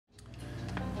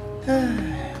Yeah.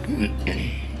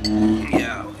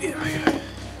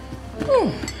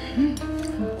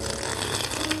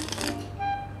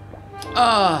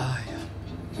 Ah.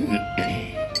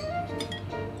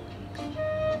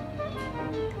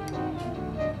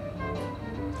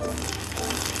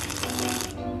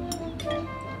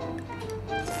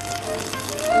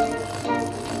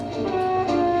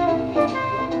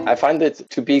 I find it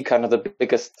to be kind of the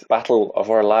biggest battle of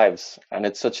our lives, and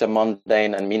it's such a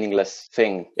mundane and meaningless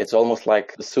thing. It's almost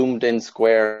like the zoomed in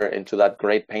square into that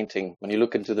great painting. When you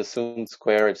look into the zoomed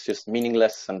square, it's just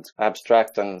meaningless and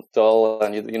abstract and dull,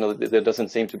 and you know there doesn't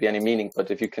seem to be any meaning.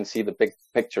 But if you can see the big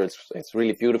picture, it's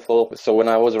really beautiful. So when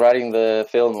I was writing the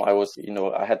film,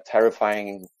 I had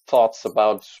terrifying thoughts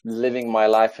about living my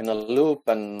life in a loop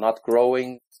and not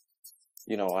growing.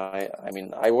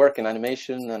 I work in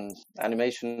animation, and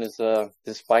animation is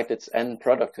despite its end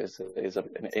product is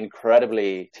an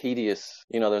incredibly tedious.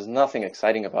 There's nothing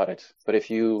exciting about it. But if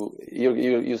you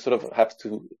sort of have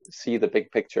to see the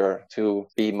big picture to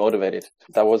be motivated.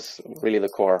 That was really the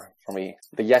core for me.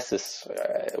 The yeses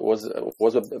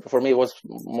for me it was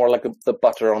more like the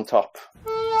butter on top.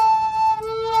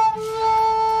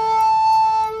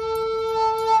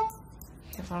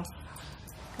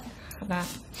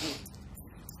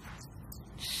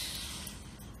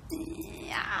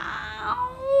 Ja.